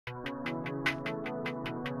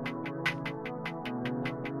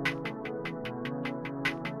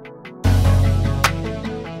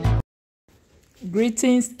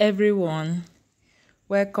Greetings everyone,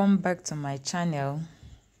 welcome back to my channel.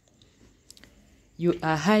 You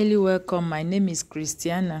are highly welcome. My name is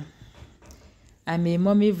Christiana. I'm a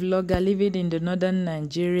mommy vlogger living in the northern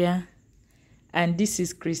Nigeria, and this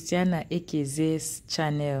is Christiana AKZ's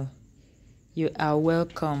channel. You are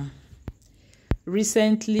welcome.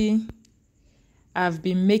 Recently I've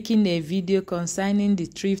been making a video concerning the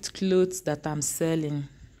thrift clothes that I'm selling.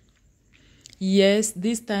 Yes,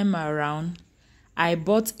 this time around I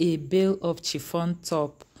bought a bale of chiffon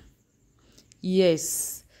top.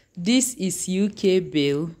 Yes, this is UK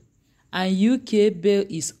bale, and UK bale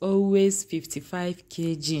is always 55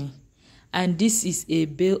 kg, and this is a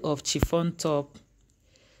bale of chiffon top.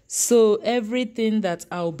 So everything that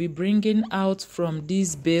I'll be bringing out from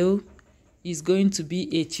this bale is going to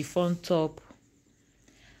be a chiffon top.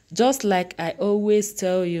 Just like I always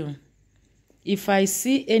tell you, if I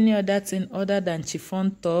see any other thing other than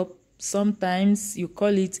chiffon top, sometimes you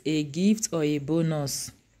call it a gift or a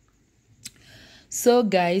bonus. So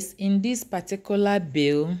guys, in this particular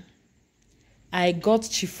bale, I got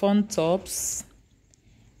chiffon tops,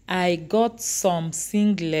 I got some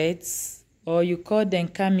singlets, or you call them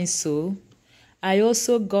camisole. I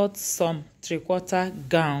also got some three-quarter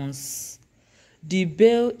gowns. The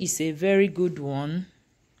bale is a very good one.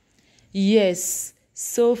 Yes,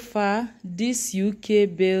 so far this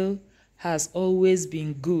UK bale has always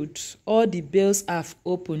been good. All the bales I've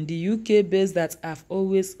opened, the UK bales that I've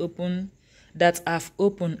opened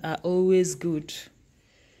are always good.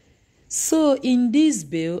 So in this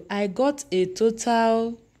bale, I got a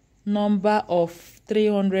total number of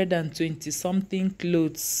 320 something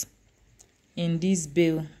clothes in this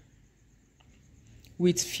bale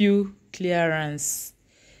with few clearance.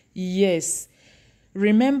 Yes,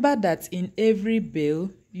 remember that in every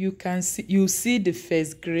bale you see the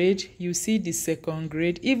first grade, you see the second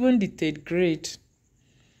grade, even the third grade,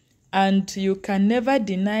 and you can never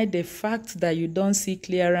deny the fact that you don't see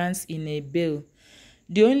clearance in a bale.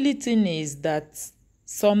 The only thing is that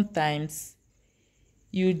sometimes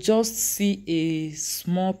you just see a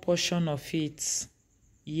small portion of it.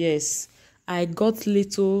 Yes, I got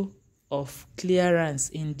little of clearance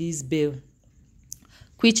in this bale,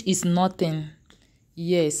 which is nothing.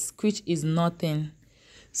 Yes, which is nothing.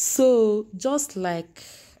 So just like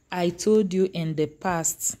I told you in the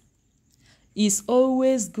past, it's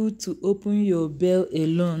always good to open your bale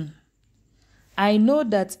alone. I know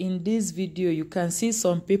that in this video you can see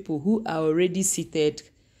some people who are already seated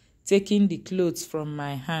taking the clothes from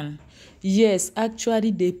my hand. Yes,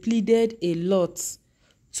 actually they pleaded a lot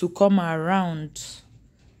to come around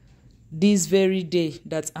this very day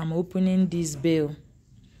that I'm opening this bale.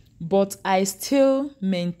 But I still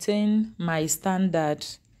maintain my standard.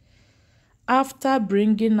 After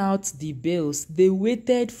bringing out the bales, they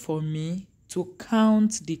waited for me to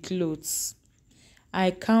count the clothes.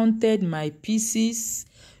 I counted my pieces,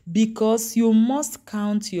 because you must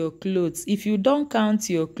count your clothes. If you don't count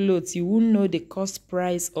your clothes, you won't know the cost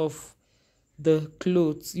price of the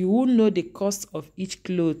clothes. You won't know the cost of each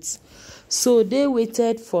clothes. So they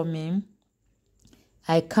waited for me.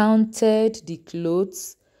 I counted the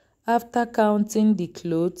clothes. After counting the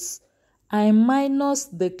clothes, I minus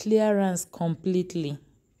the clearance completely.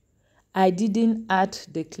 I didn't add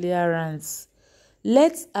the clearance.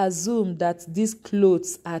 Let's assume that these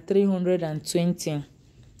clothes are 320.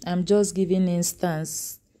 I'm just giving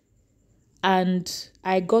instance. And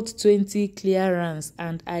I got 20 clearance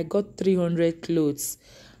and I got 300 clothes.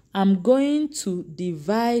 I'm going to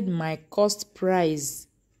divide my cost price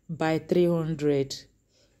by 300.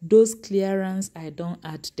 Those clearance, I don't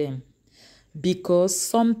add them, because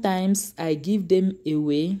sometimes I give them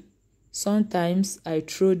away, sometimes I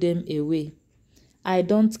throw them away. I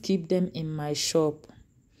don't keep them in my shop.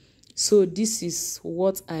 So this is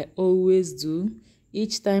what I always do.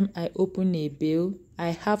 Each time I open a bale, I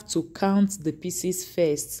have to count the pieces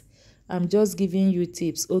first. I'm just giving you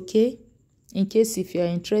tips, okay? In case if you are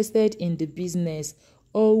interested in the business,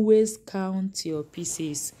 always count your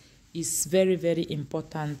pieces. It's very, very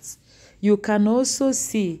important. You can also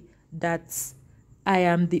see that I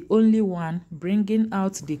am the only one bringing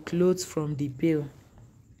out the clothes from the bale.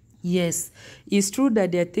 Yes, it's true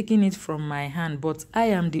that they're taking it from my hand, but I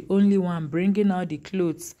am the only one bringing out the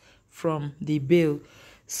clothes from the bale.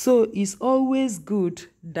 So it's always good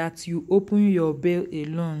that you open your bale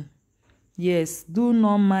alone. Yes, do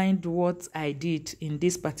not mind what I did in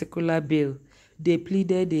this particular bale. They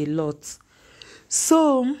pleaded a lot.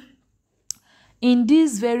 So in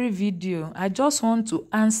this very video, I just want to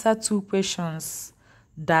answer two questions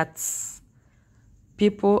that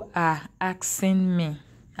people are asking me.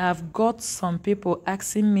 I've got some people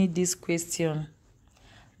asking me this question.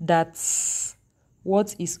 That's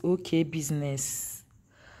what is okay business.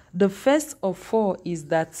 The first of all is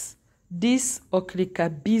that this okrika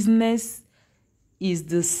business is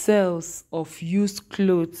the sales of used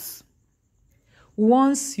clothes.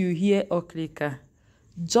 Once you hear okrika,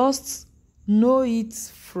 just know it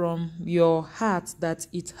from your heart that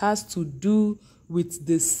it has to do with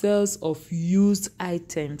the sales of used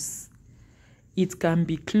items. It can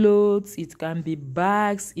be clothes, it can be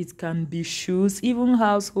bags, it can be shoes, even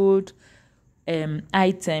household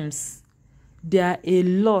items. There are a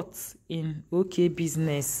lot in okay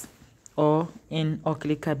business or in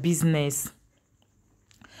okrika business.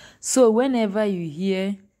 So whenever you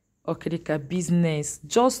hear okrika business,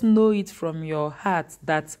 just know it from your heart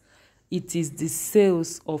that it is the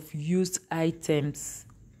sales of used items.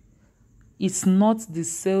 It's not the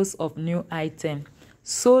sales of new items.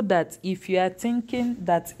 So that if you are thinking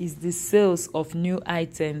that is the sales of new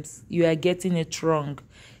items, you are getting it wrong.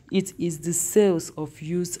 It is the sales of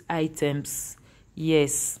used items.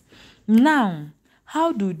 Yes. Now,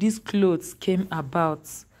 how do these clothes came about?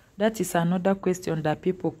 That is another question that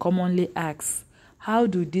people commonly ask. How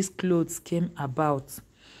do these clothes came about?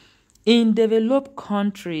 In developed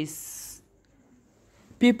countries,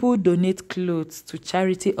 people donate clothes to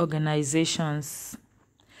charity organizations.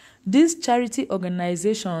 These charity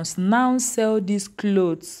organizations now sell these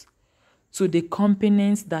clothes to the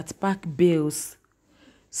companies that pack bales.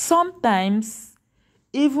 Sometimes,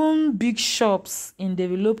 even big shops in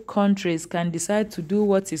developed countries can decide to do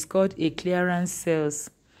what is called a clearance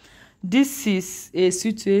sales. This is a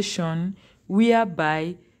situation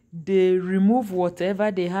whereby they remove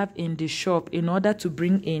whatever they have in the shop in order to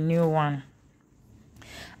bring a new one.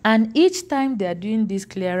 And each time they are doing these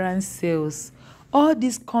clearance sales, all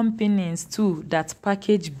these companies too that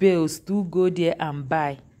package bales do go there and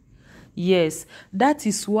buy. Yes, that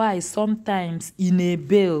is why sometimes in a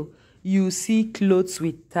bale you see clothes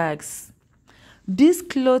with tags. These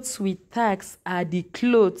clothes with tags are the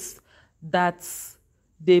clothes that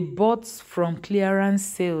they bought from clearance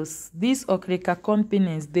sales. These okrika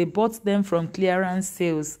companies, they bought them from clearance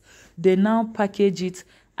sales. They now package it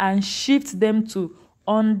and shipped them to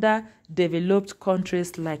underdeveloped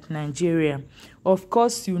countries like Nigeria. Of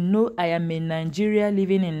course, you know I am in Nigeria,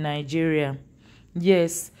 living in Nigeria.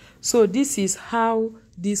 Yes, so this is how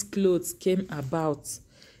these clothes came about.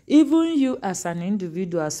 Even you as an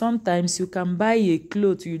individual, sometimes you can buy a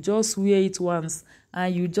cloth, you just wear it once,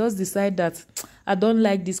 and you just decide that I don't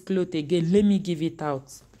like this cloth again, let me give it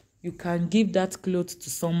out. You can give that cloth to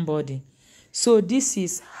somebody. So this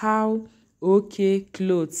is how okay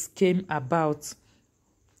clothes came about.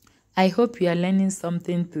 I hope you are learning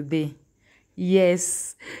something today.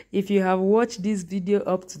 Yes, if you have watched this video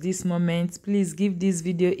up to this moment, please give this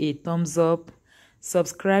video a thumbs up.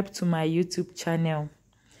 Subscribe to my YouTube channel.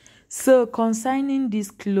 So concerning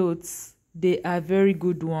these clothes, they are very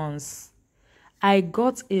good ones. I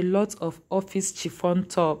got a lot of office chiffon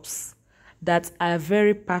tops that are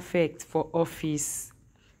very perfect for office.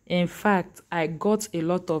 In fact, I got a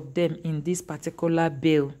lot of them in this particular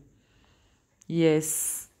bale.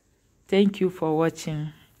 Yes. Thank you for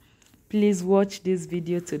watching. Please watch this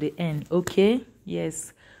video to the end, okay?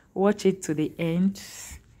 Yes, watch it to the end.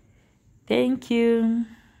 Thank you.